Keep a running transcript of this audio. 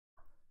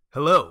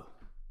Hello!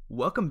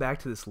 Welcome back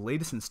to this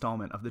latest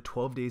installment of the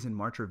 12 Days in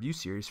March review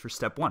series for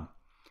Step 1.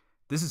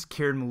 This is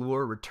Kiran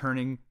Mullur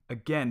returning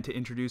again to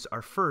introduce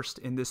our first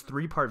in this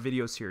three-part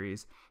video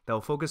series that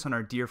will focus on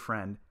our dear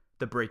friend,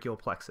 the brachial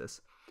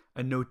plexus,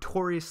 a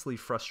notoriously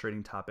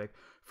frustrating topic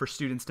for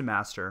students to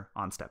master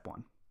on Step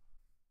 1.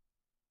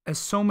 As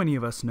so many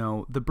of us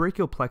know, the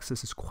brachial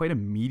plexus is quite a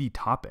meaty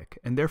topic,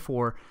 and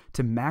therefore,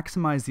 to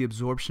maximize the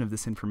absorption of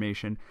this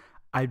information,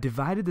 I've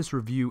divided this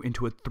review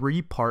into a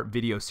three-part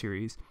video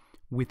series,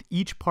 with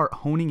each part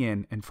honing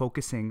in and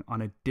focusing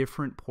on a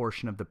different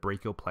portion of the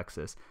brachial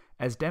plexus,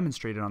 as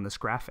demonstrated on this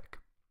graphic.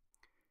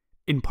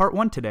 In part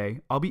 1 today,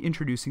 I'll be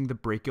introducing the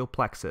brachial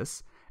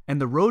plexus and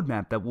the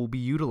roadmap that we'll be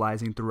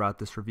utilizing throughout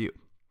this review.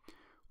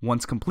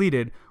 Once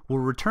completed, we'll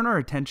return our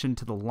attention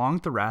to the long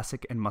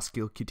thoracic and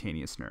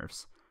musculocutaneous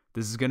nerves.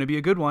 This is going to be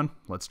a good one.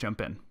 Let's jump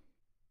in.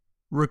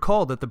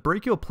 Recall that the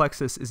brachial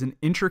plexus is an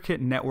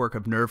intricate network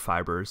of nerve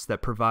fibers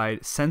that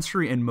provide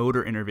sensory and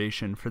motor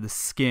innervation for the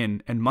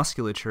skin and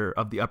musculature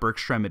of the upper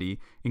extremity,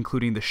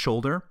 including the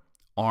shoulder,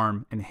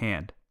 arm, and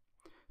hand.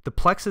 The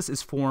plexus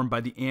is formed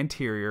by the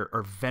anterior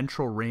or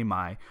ventral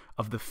rami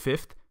of the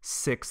 5th,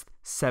 6th,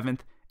 7th,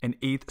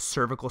 and 8th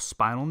cervical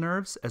spinal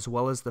nerves, as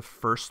well as the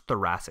 1st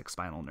thoracic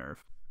spinal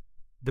nerve.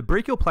 The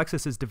brachial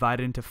plexus is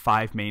divided into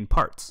 5 main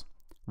parts: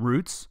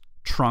 roots,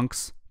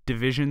 trunks,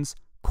 divisions,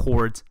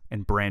 cords,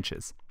 and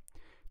branches.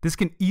 This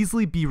can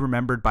easily be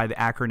remembered by the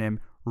acronym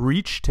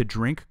REACH to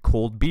drink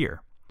cold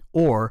beer,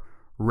 or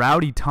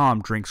Rowdy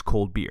Tom drinks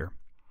cold beer.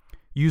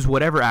 Use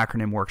whatever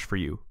acronym works for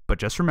you, but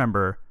just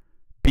remember,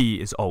 B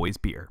is always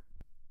beer.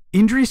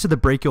 Injuries to the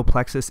brachial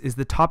plexus is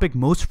the topic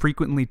most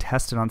frequently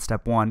tested on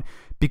Step 1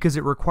 because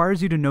it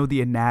requires you to know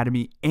the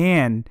anatomy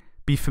and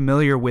be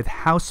familiar with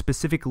how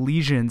specific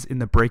lesions in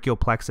the brachial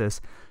plexus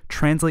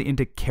translate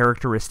into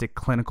characteristic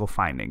clinical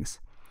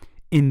findings.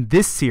 In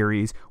this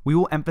series, we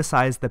will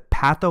emphasize the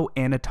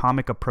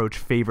pathoanatomic approach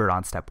favored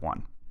on Step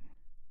 1.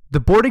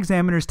 The board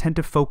examiners tend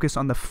to focus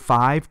on the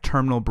 5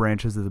 terminal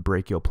branches of the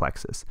brachial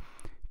plexus.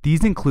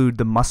 These include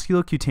the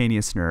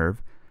musculocutaneous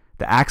nerve,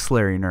 the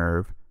axillary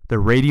nerve, the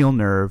radial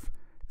nerve,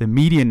 the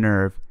median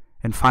nerve,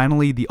 and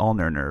finally the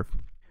ulnar nerve.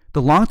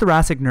 The long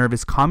thoracic nerve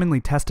is commonly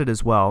tested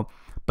as well,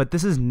 but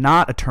this is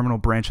not a terminal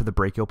branch of the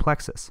brachial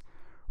plexus.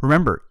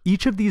 Remember,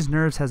 each of these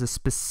nerves has a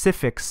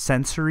specific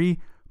sensory,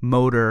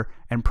 motor,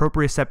 and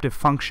proprioceptive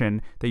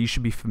function that you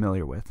should be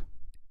familiar with.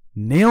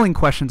 Nailing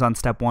questions on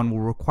Step 1 will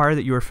require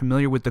that you are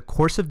familiar with the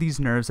course of these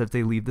nerves as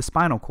they leave the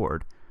spinal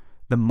cord,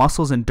 the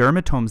muscles and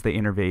dermatomes they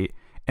innervate,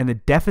 and the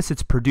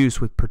deficits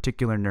produced with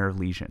particular nerve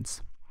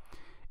lesions.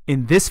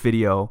 In this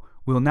video,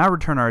 we will now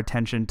return our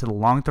attention to the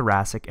long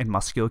thoracic and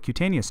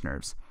musculocutaneous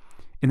nerves.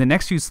 In the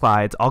next few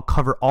slides, I'll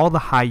cover all the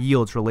high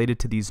yields related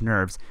to these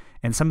nerves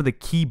and some of the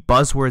key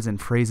buzzwords and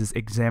phrases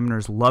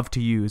examiners love to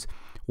use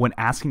when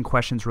asking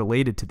questions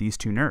related to these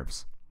two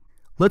nerves.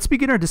 Let's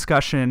begin our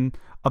discussion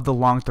of the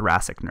long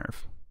thoracic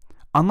nerve.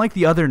 Unlike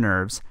the other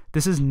nerves,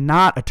 this is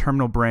not a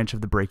terminal branch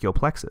of the brachial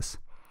plexus.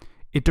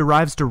 It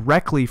derives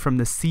directly from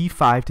the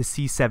C5 to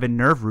C7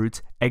 nerve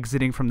roots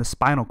exiting from the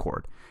spinal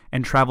cord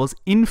and travels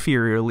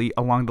inferiorly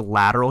along the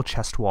lateral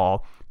chest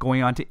wall,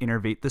 going on to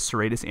innervate the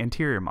serratus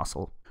anterior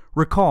muscle.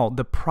 Recall,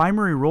 the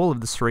primary role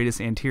of the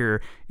serratus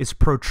anterior is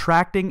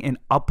protracting and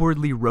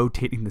upwardly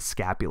rotating the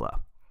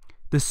scapula.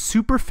 The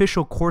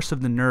superficial course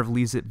of the nerve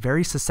leaves it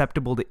very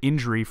susceptible to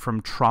injury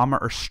from trauma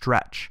or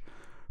stretch.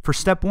 For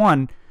Step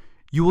 1,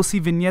 you will see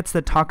vignettes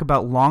that talk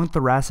about long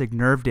thoracic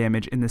nerve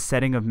damage in the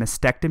setting of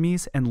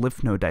mastectomies and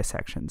lymph node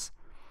dissections.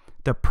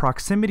 The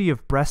proximity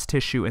of breast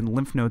tissue and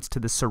lymph nodes to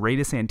the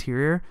serratus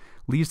anterior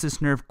leaves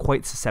this nerve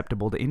quite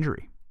susceptible to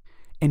injury.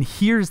 And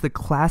here's the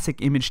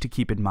classic image to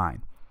keep in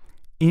mind.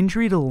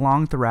 Injury to the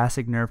long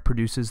thoracic nerve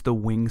produces the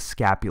wing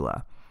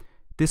scapula.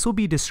 This will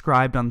be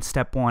described on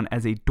Step 1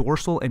 as a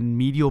dorsal and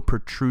medial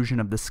protrusion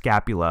of the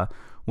scapula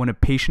when a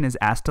patient is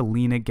asked to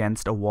lean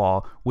against a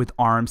wall with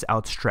arms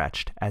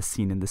outstretched, as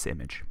seen in this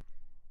image.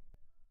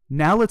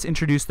 Now let's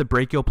introduce the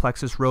brachial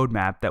plexus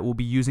roadmap that we'll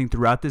be using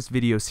throughout this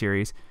video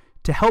series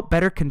to help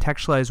better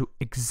contextualize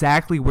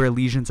exactly where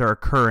lesions are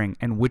occurring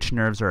and which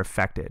nerves are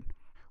affected.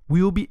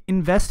 We will be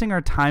investing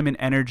our time and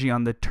energy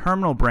on the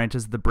terminal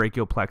branches of the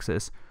brachial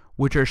plexus,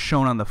 which are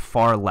shown on the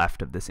far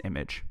left of this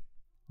image.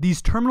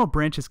 These terminal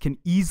branches can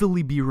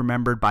easily be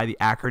remembered by the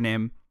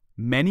acronym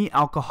Many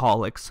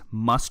Alcoholics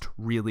Must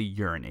Really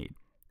Urinate.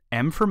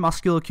 M for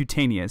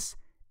musculocutaneous,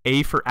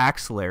 A for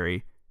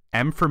axillary,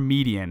 M for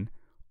median,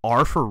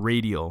 R for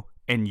radial,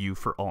 and U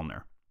for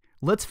ulnar.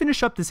 Let's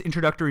finish up this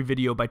introductory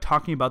video by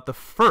talking about the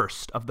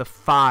first of the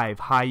 5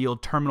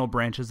 high-yield terminal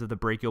branches of the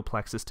brachial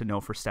plexus to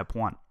know for Step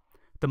 1,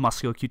 the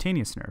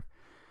musculocutaneous nerve.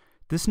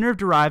 This nerve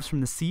derives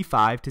from the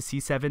C5 to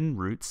C7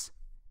 roots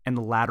and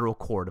the lateral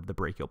cord of the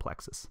brachial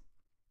plexus.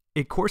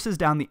 It courses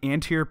down the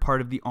anterior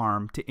part of the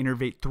arm to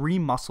innervate 3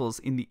 muscles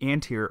in the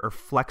anterior or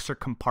flexor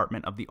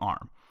compartment of the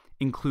arm,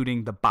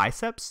 including the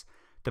biceps,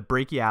 the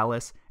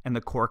brachialis, and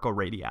the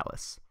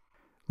coracoradialis.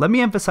 Let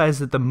me emphasize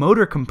that the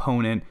motor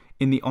component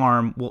in the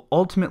arm will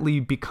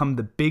ultimately become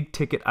the big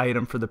ticket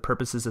item for the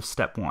purposes of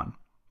Step 1.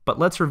 But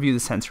let's review the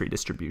sensory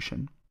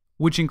distribution,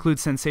 which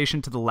includes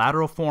sensation to the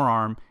lateral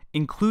forearm,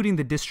 including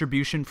the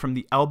distribution from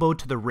the elbow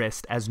to the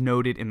wrist as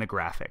noted in the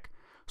graphic.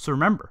 So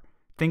remember,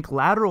 think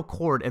lateral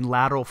cord and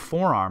lateral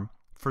forearm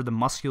for the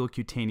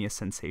musculocutaneous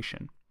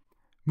sensation.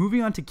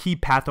 Moving on to key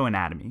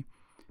pathoanatomy.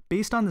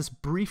 Based on this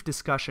brief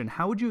discussion,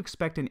 how would you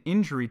expect an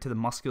injury to the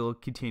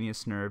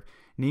musculocutaneous nerve,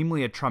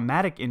 namely a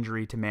traumatic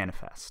injury, to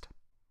manifest?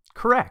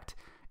 Correct.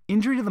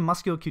 Injury to the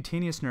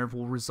musculocutaneous nerve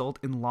will result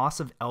in loss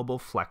of elbow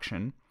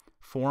flexion,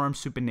 forearm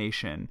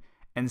supination,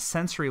 and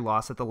sensory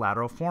loss at the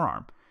lateral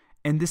forearm.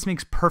 And this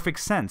makes perfect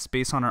sense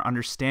based on our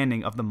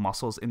understanding of the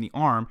muscles in the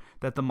arm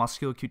that the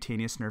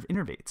musculocutaneous nerve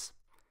innervates.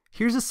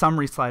 Here's a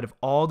summary slide of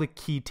all the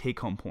key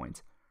take-home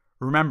points.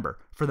 Remember,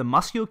 for the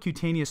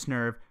musculocutaneous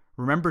nerve,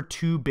 remember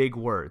two big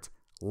words,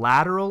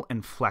 lateral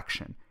and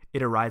flexion.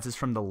 It arises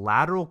from the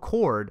lateral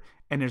cord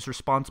and is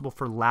responsible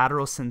for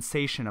lateral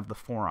sensation of the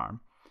forearm.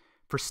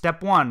 For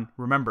step 1,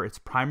 remember its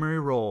primary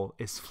role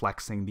is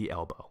flexing the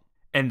elbow.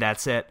 And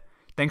that's it.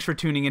 Thanks for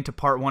tuning into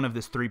part 1 of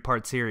this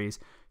 3-part series.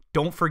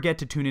 Don't forget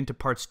to tune into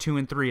parts 2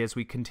 and 3 as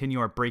we continue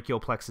our brachial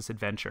plexus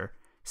adventure.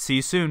 See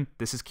you soon.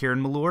 This is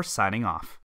Kiran Mullur signing off.